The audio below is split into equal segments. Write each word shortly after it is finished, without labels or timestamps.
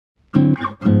Happy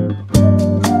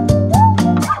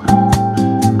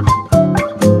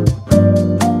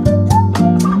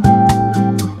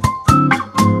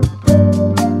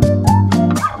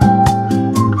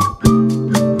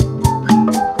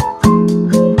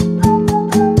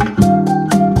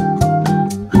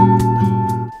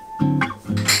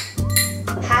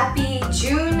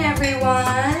June,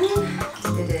 everyone!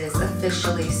 It is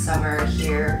officially summer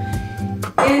here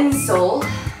in Seoul.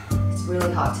 It's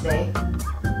really hot today.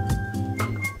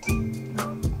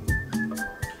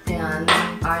 And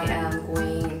I am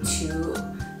going to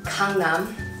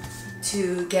Gangnam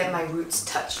to get my roots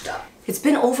touched up. It's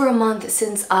been over a month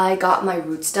since I got my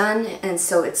roots done, and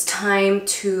so it's time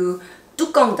to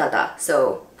뚜껑 닫아.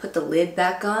 So put the lid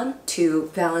back on to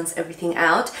balance everything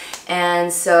out.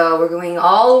 And so we're going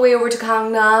all the way over to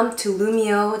Gangnam to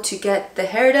Lumio to get the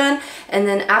hair done, and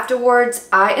then afterwards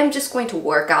I am just going to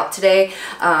work out today.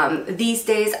 These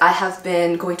days I have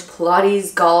been going to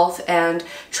Pilates, golf, and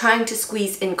trying to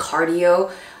squeeze in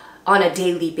cardio on a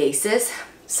daily basis.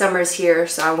 Summer's here,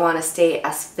 so I want to stay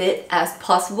as fit as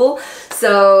possible.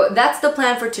 So that's the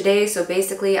plan for today. So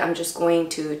basically I'm just going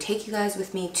to take you guys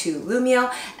with me to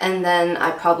Lumio, and then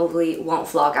I probably won't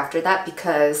vlog after that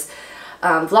because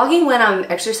vlogging when I'm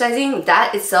exercising,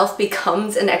 that itself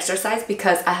becomes an exercise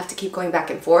because I have to keep going back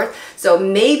and forth. So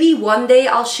maybe one day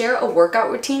I'll share a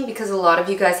workout routine because a lot of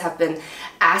you guys have been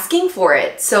asking for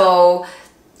it. So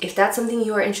if that's something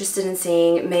you are interested in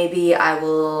seeing, maybe I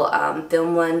will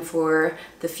film one for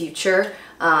the future.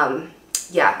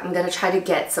 Yeah, I'm gonna try to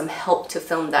get some help to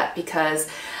film that because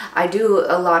I do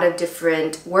a lot of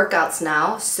different workouts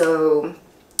now. So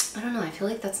I don't know, I feel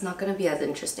like that's not gonna be as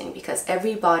interesting because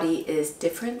everybody is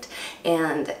different,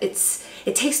 and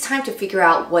it takes time to figure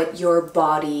out what your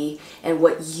body and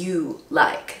what you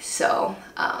like. So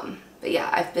but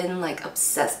yeah, I've been like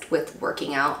obsessed with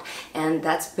working out, and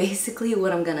that's basically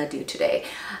what I'm gonna do today.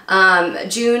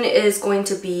 June is going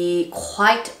to be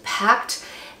quite packed,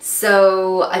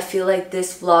 so I feel like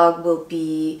this vlog will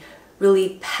be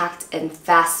really packed and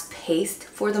fast-paced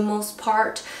for the most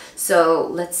part. So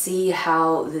let's see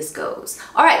how this goes.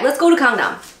 All right, let's go to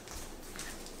Gangnam.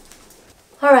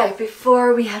 Alright,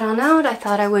 before we head on out, I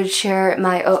thought I would share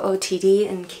my OOTD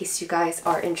in case you guys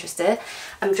are interested.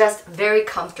 I'm dressed very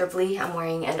comfortably. I'm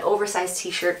wearing an oversized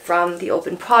t-shirt from the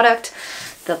Open product.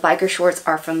 The biker shorts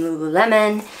are from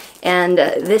Lululemon. And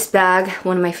this bag,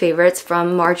 one of my favorites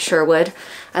from Marge Sherwood.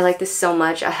 I like this so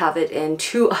much. I have it in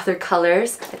 2 other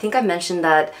colors. I think I mentioned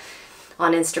that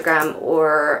on Instagram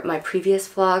or my previous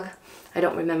vlog. I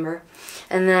don't remember.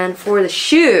 And then for the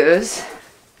shoes,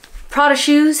 Prada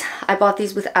shoes. I bought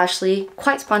these with Ashley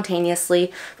quite spontaneously,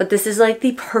 but this is like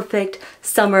the perfect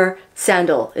summer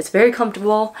sandal. It's very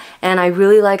comfortable, and I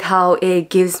really like how it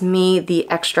gives me the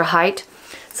extra height.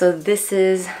 So this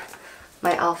is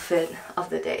my outfit of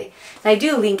the day. And I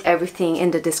do link everything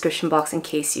in the description box in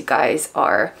case you guys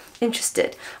are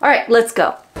interested. All right, let's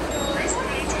go.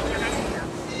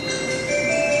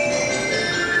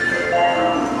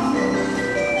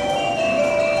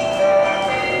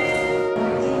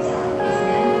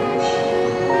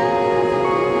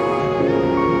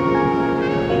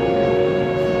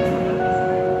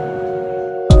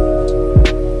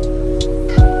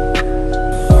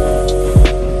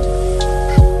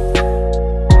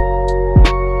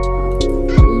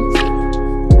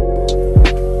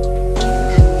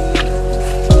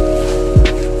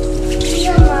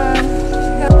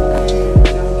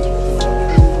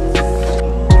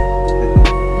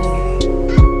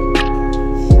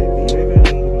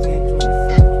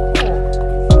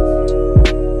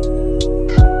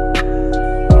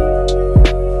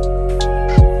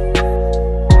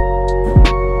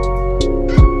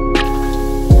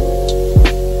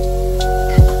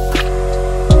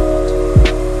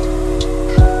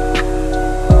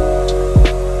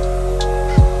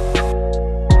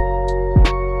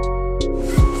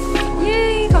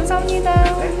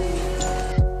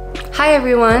 Hi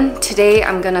everyone, today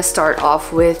I'm gonna start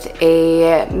off with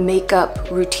a makeup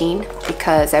routine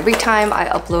because every time I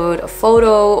upload a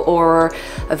photo or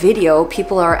a video,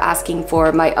 people are asking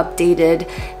for my updated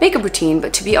makeup routine,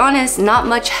 but to be honest, not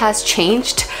much has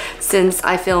changed since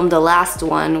I filmed the last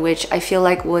one, which I feel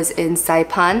like was in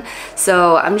Saipan.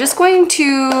 So I'm just going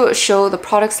to show the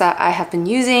products that I have been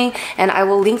using, and I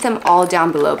will link them all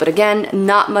down below. But again,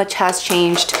 not much has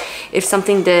changed. If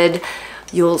something did,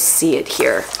 you'll see it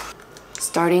here.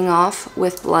 Starting off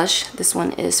with blush, this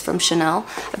one is from Chanel.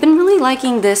 I've been really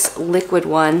liking this liquid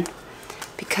one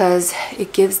because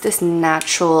it gives this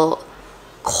natural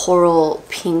coral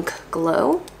pink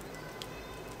glow.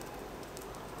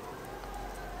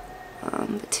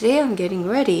 But today I'm getting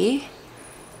ready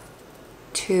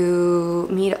to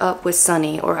meet up with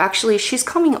Sunny, or actually she's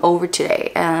coming over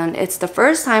today, and it's the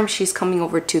first time she's coming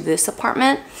over to this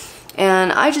apartment.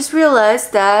 And I just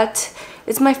realized that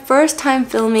it's my first time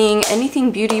filming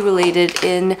anything beauty related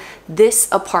in this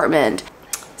apartment.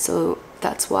 So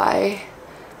that's why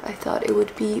I thought it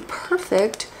would be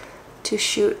perfect to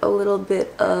shoot a little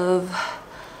bit of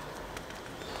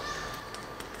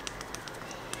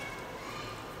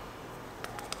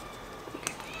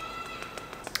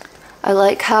I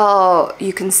like how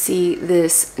you can see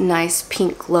this nice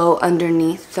pink glow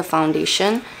underneath the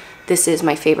foundation. This is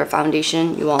my favorite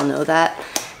foundation, you all know that.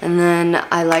 And then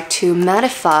I like to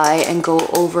mattify and go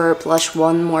over blush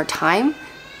one more time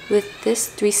with this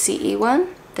 3CE one.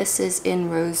 This is in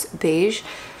Rose Beige.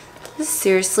 This is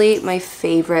seriously my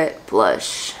favorite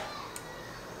blush.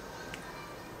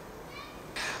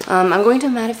 I'm going to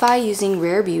mattify using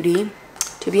Rare Beauty.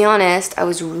 To be honest, I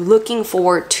was looking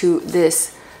forward to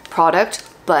this product,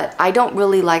 but I don't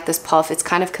really like this puff. It's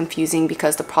kind of confusing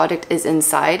because the product is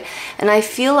inside, and I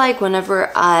feel like whenever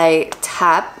I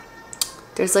tap,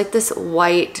 there's like this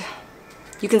white,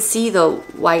 you can see the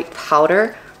white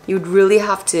powder. You'd really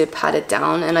have to pat it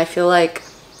down, and I feel like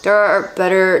there are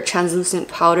better translucent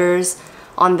powders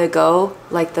on the go,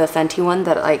 like the Fenty one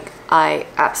that like I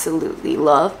absolutely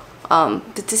love.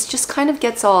 But this just kind of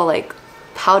gets all like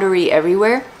powdery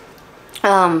everywhere,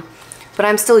 but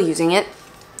I'm still using it.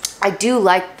 I do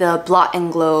like the Blot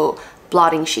and Glow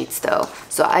blotting sheets though,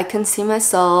 so I can see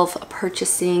myself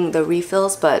purchasing the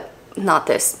refills, but not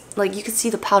this. Like, you can see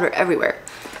the powder everywhere.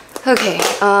 Okay,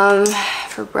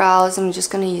 for brows, I'm just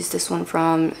gonna use this one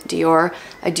from Dior.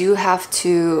 I do have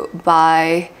to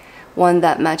buy one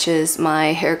that matches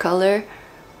my hair color.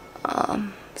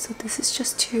 So this is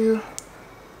just to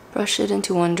brush it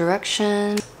into one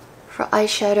direction. For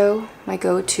eyeshadow, my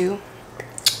go-to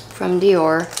from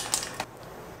Dior.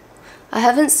 I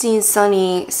haven't seen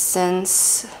Sunny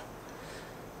since,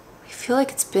 I feel like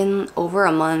it's been over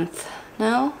a month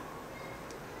now.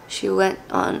 She went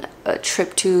on a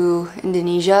trip to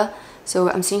Indonesia, so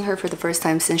I'm seeing her for the first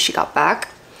time since she got back.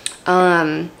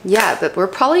 Yeah, but we're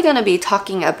probably gonna be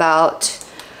talking about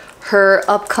her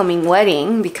upcoming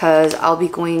wedding because I'll be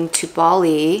going to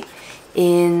Bali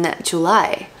in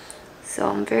July. So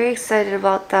I'm very excited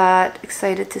about that,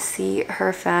 excited to see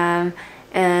her fam,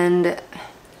 and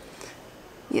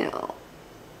you know,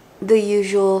 the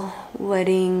usual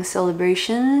wedding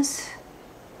celebrations.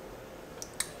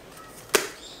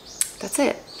 That's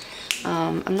it.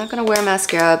 I'm not gonna wear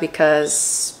mascara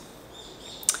because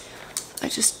I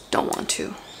just don't want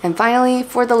to. And finally,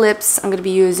 for the lips, I'm gonna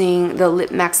be using the Lip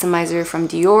Maximizer from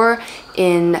Dior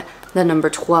in the number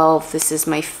 12. This is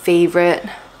my favorite.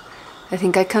 I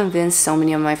think I convinced so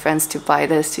many of my friends to buy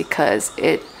this because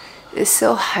it is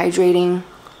so hydrating.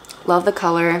 Love the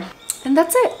color. And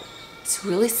that's it. It's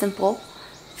really simple,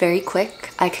 very quick.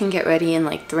 I can get ready in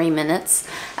like 3 minutes.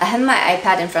 I have my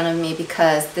iPad in front of me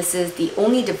because this is the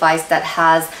only device that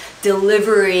has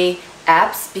delivery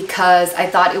apps, because I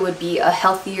thought it would be a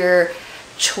healthier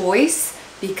choice,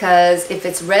 because if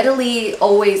it's readily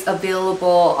always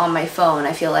available on my phone,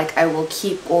 I feel like I will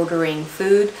keep ordering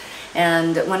food.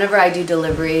 And whenever I do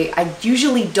delivery, I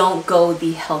usually don't go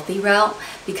the healthy route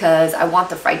because I want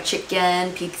the fried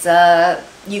chicken, pizza,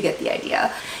 you get the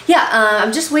idea. Yeah,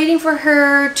 I'm just waiting for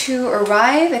her to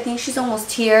arrive. I think she's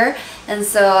almost here. And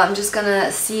so I'm just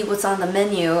gonna see what's on the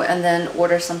menu and then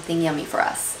order something yummy for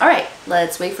us. All right,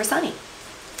 let's wait for Sunny.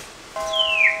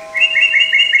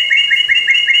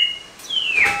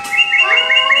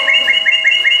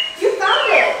 You found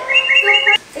it!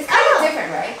 It's kind of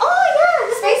different, right? Oh yeah,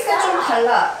 the space got some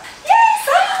color. Yes,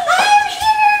 I'm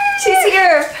here! She's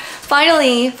here!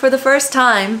 Finally, for the first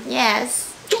time. Yes.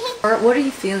 What are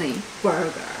you feeling?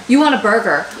 Burger. You want a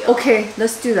burger? Yeah. Okay,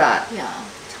 let's do that. Yeah.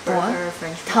 What? Burger,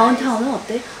 French fries. 다운타운은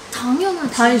어때?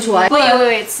 당연하지. 당연히 좋아해.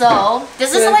 Wait. So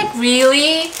this is Good. like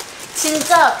really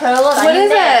진짜 별거 What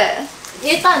is 아닌데. it?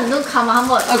 일단 눈 감아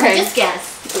한번. Okay. Just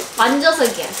guess. 만져서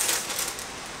guess.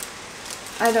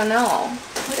 I don't know.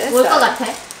 What is 뭘 것 that? 같아?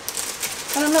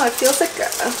 I don't know. It feels like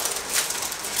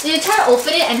You try to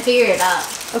open it and figure it out.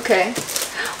 okay.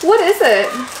 What is it?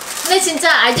 근데 진짜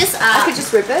I could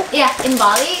just rip it. yeah, in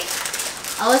Bali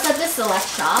I was at this select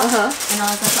shop Uh-huh. and I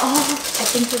was like, oh, I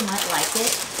think you might like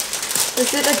it.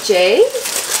 Is it a J?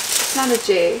 It's not a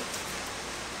J.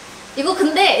 이거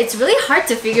근데 it's really hard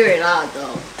to figure it out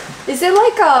though. Is it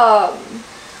like a?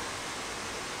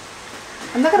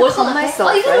 I'm not gonna 뭘 call 것 같아?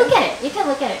 myself. Oh, you can right? look at it. You can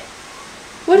look at it.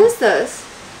 What is this?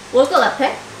 뭘 것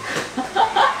같아?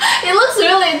 It looks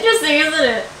really interesting, isn't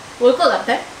it? 뭘 것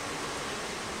같아?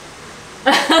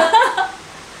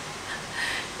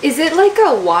 Is it like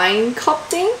a wine cup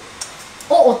thing?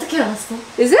 어떻게 알았어?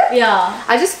 Is it? Yeah.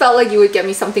 I just felt like you would get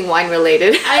me something wine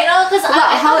related. I know, because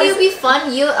I how thought is it would be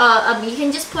fun. You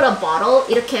can just put a bottle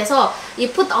이렇게 해서 you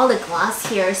put all the glass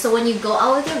here, so when you go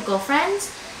out with your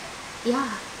girlfriends, yeah.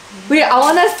 Wait, I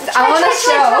wanna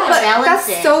show, but balance that's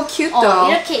it. so cute though.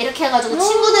 이렇게 해가지고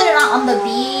친구들이랑 on the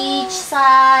beach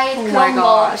side Oh my 그런 거.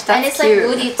 gosh, that's and it's cute. like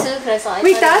moody too. 그래서 I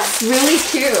Wait, thought that's really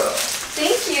cute.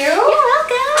 Thank you. You're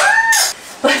welcome.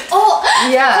 Oh,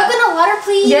 Yeah. coconut water,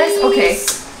 please. Yes. Okay.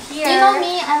 Here. You know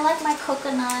me, I like my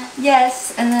coconut.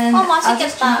 Yes, and then Oh, I'll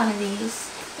just drink 맛있겠다. one of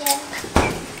these. Yeah.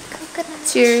 Coconut.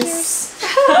 Cheers.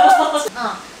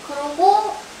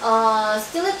 그리고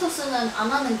스틸리토스는 안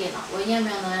하는 게 나아.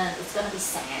 왜냐면은 it's gonna be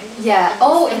sand. Yeah. And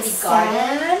Oh, gonna it's be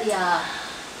garden. sand? Yeah.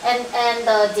 And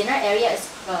the dinner area is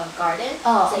garden.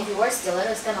 Oh. So if you wear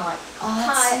stiletto, it's gonna like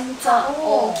진짜.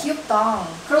 오, 귀엽다.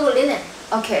 그리고 linen.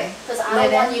 Okay. Because I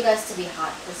don't want you guys to be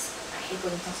hot. Because I hate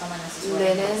going to someone else's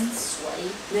wedding. Linen. It's sweaty.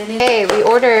 Hey, we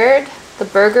ordered the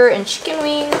burger and chicken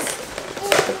wings,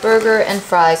 the burger and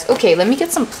fries. Okay, let me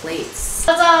get some plates.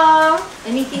 짜잔.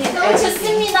 Anything and 너무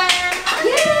everything. 좋습니다.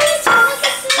 Yes,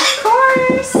 of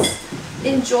course.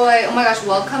 Enjoy. Oh my gosh,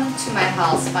 welcome to my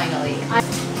house finally.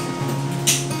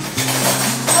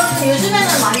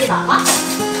 요즘에는 많이 나가?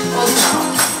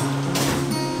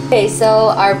 Okay, so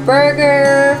our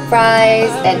burger, fries,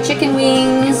 and chicken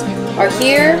wings are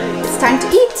here. It's time to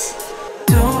eat.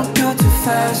 Don't go too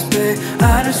fast, babe.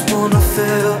 I just wanna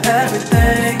feel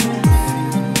everything.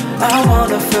 I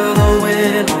wanna feel the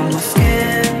wind on my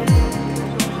skin.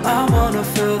 I wanna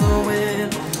feel the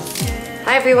wind on my skin.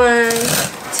 Hi everyone.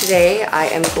 Today I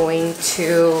am going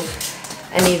to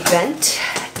an event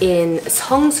in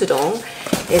Seongsu-dong.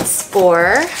 It's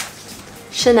for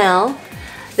Chanel.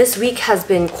 This week has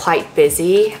been quite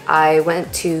busy. I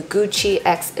went to Gucci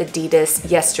x Adidas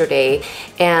yesterday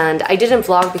and I didn't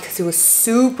vlog because it was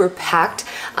super packed,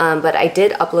 but I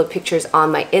did upload pictures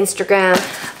on my Instagram.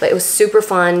 But it was super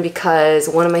fun because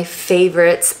one of my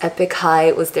favorites, Epic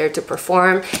High, was there to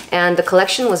perform, and the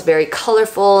collection was very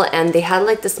colorful and they had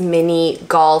like this mini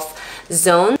golf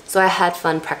zone. So I had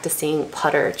fun practicing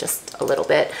putter just a little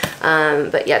bit.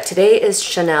 But yeah, today is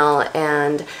Chanel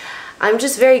and I'm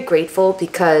just very grateful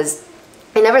because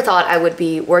I never thought I would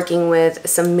be working with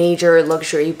some major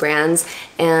luxury brands,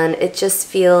 and it just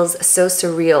feels so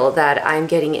surreal that I'm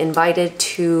getting invited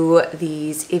to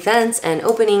these events and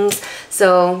openings.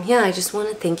 So yeah, I just want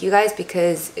to thank you guys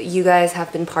because you guys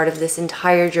have been part of this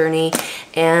entire journey,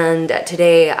 and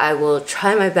today I will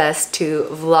try my best to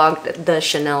vlog the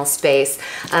Chanel space.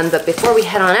 But before we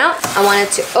head on out, I wanted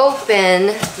to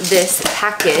open this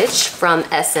package from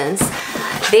SSENSE.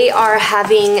 They are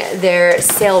having their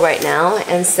sale right now,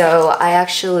 and so I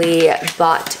actually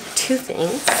bought two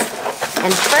things.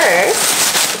 And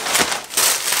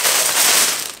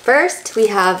first we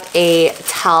have a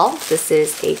towel. This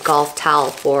is a golf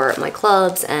towel for my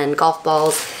clubs and golf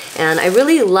balls, and I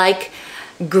really like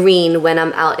green when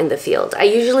I'm out in the field. I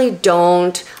usually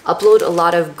don't upload a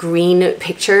lot of green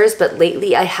pictures, but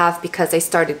lately I have because I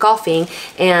started golfing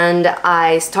and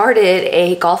I started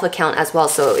a golf account as well.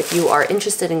 So if you are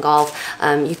interested in golf,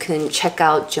 you can check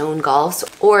out Joan Golfs,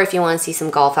 or if you want to see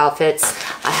some golf outfits,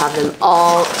 I have them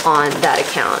all on that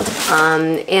account.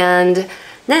 And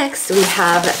next we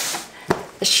have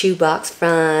a shoe box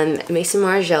from Maison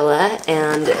Margiela,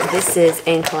 and this is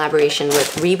in collaboration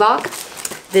with Reebok.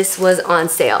 This was on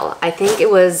sale. I think it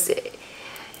was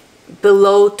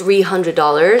below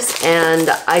 $300, and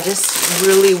I just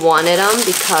really wanted them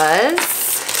because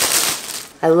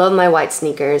I love my white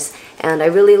sneakers and I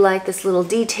really like this little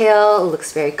detail. It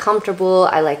looks very comfortable.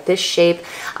 I like this shape.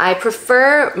 I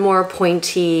prefer more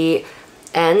pointy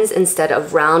ends instead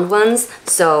of round ones,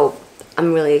 so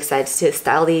I'm really excited to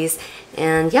style these.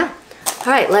 And yeah,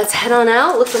 all right, let's head on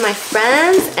out, look for my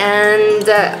friends, and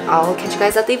I'll catch you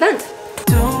guys at the event.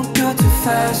 Don't go too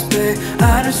fast, babe.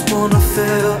 I just wanna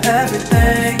feel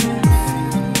everything.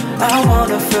 I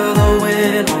wanna feel the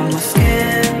wind on my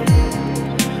skin.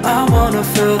 I wanna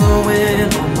feel the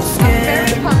wind on my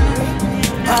skin.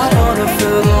 I wanna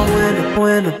feel the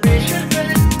wind.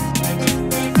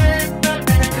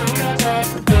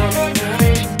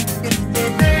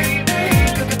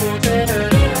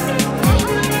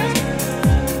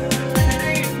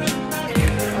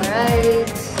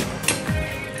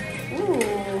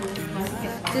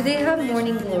 Do they have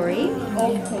Morning Glory?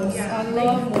 Of course, I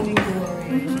love Morning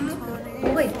Glory.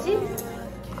 뭐가 있지?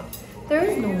 There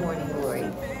is no Morning Glory.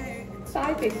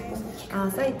 사이드 있어. 아,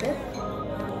 사이드?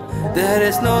 That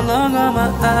is no longer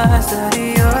my eyes, that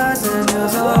yours and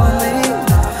yours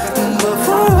only. But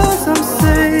for us I'm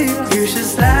safe. You should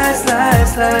slide, slide,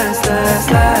 slide, slide,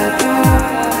 slide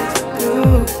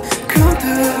through. Come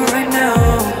through right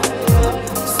now.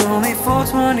 It's only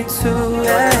 4:22.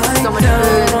 Yeah,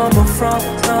 down on my front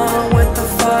lawn with the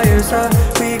fires up.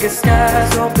 We get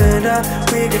skies opened up.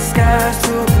 We get skies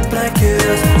to blanket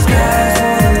us. Skies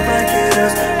wanna blanket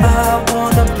us. I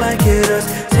wanna blanket us.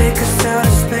 Take us out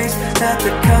of space. Let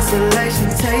the constellation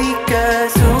take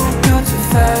us. Don't go too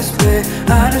fast, babe.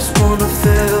 I just wanna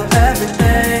feel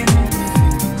everything.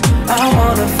 I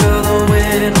wanna feel the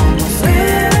wind on my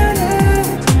skin.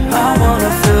 I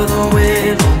wanna feel the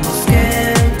wind on my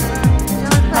skin.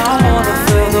 I wanna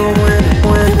feel the wind.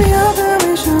 Maybe I bet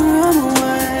we should run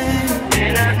away.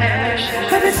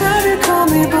 Every time you call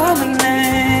me by my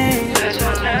name,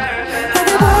 like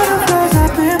the butterflies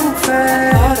up in my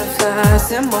face. Butterflies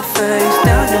in my face,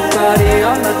 down your body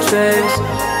on the trace.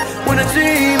 When I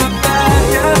dream about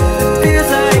you, it feels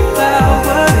like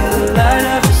power in the light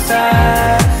of your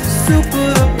side.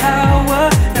 Superpower,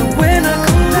 and when I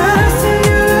collide to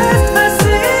you, I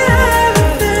see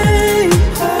everything.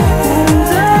 And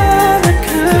all that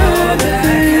could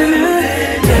be.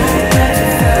 Don't get too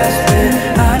fast, babe.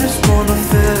 I just wanna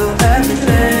feel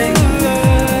everything.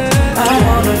 I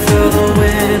wanna feel the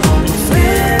wind on my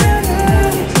skin.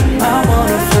 I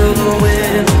wanna feel the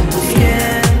wind on my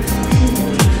skin.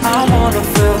 I wanna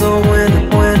feel the wind,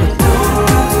 wind. Don't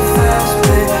go too fast,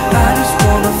 babe. I just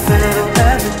wanna feel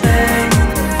everything.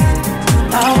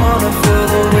 I wanna feel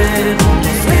the wind on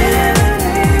my skin.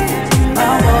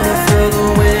 I wanna feel the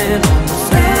wind on my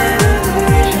skin.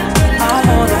 I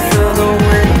wanna feel the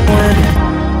wind, wind.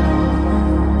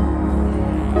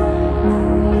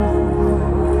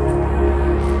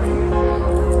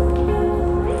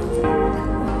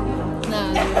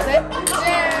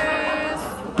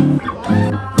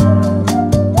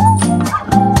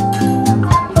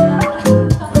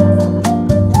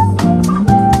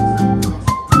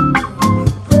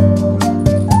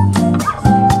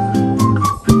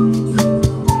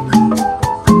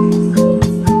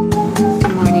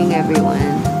 Good morning, everyone.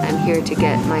 I'm here to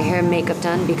get my hair and makeup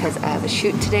done because I have a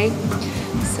shoot today.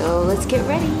 So let's get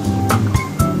ready.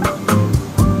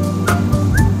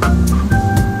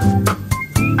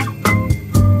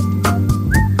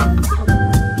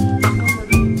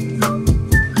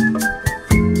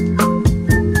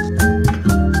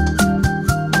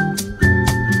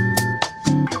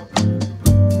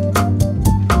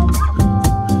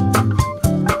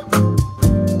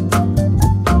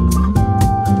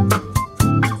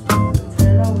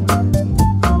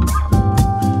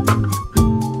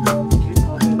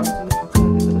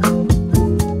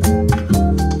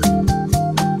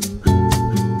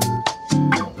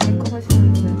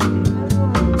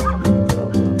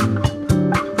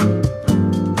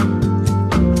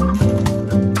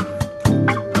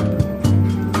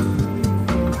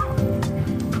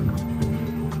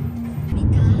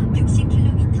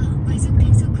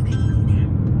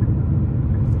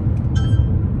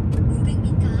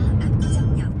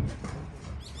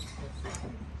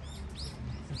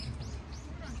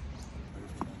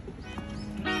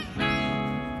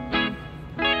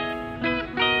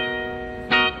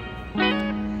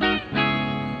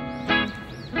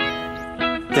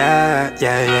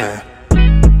 Yeah.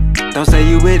 Don't say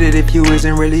you with it if you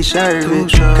isn't really sure of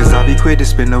it. Cause I'll be quick to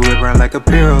spin the whip around like a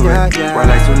pirouette. While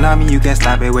like tsunami, you can't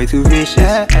stop it, way too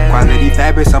vicious. Quality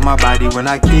fabrics on my body when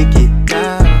I kick it.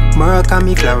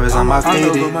 Murakami flowers on my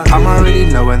faded. I'm already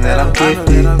knowing that I'm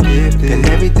gifted. And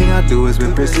everything I do is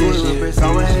with precision.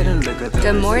 Go ahead and look at the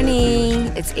Good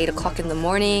morning. It's 8 o'clock in the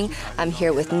morning. I'm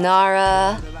here with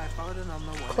Nara.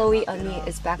 Chloe Ani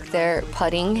is back there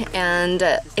putting, and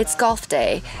it's golf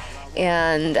day.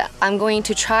 And I'm going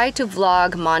to try to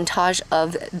vlog montage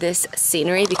of this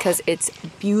scenery because it's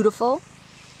beautiful.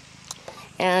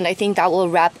 And I think that will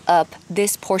wrap up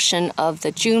this portion of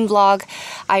the June vlog.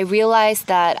 I realized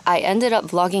that I ended up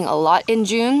vlogging a lot in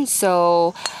June,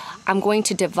 so I'm going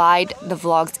to divide the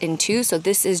vlogs in two. So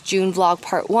this is June vlog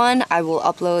part 1. I will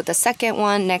upload the second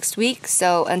one next week.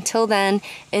 So until then,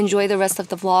 enjoy the rest of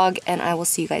the vlog and I will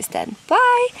see you guys then.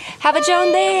 Bye! Have a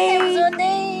Joan day! Have a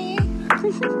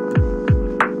Joan day!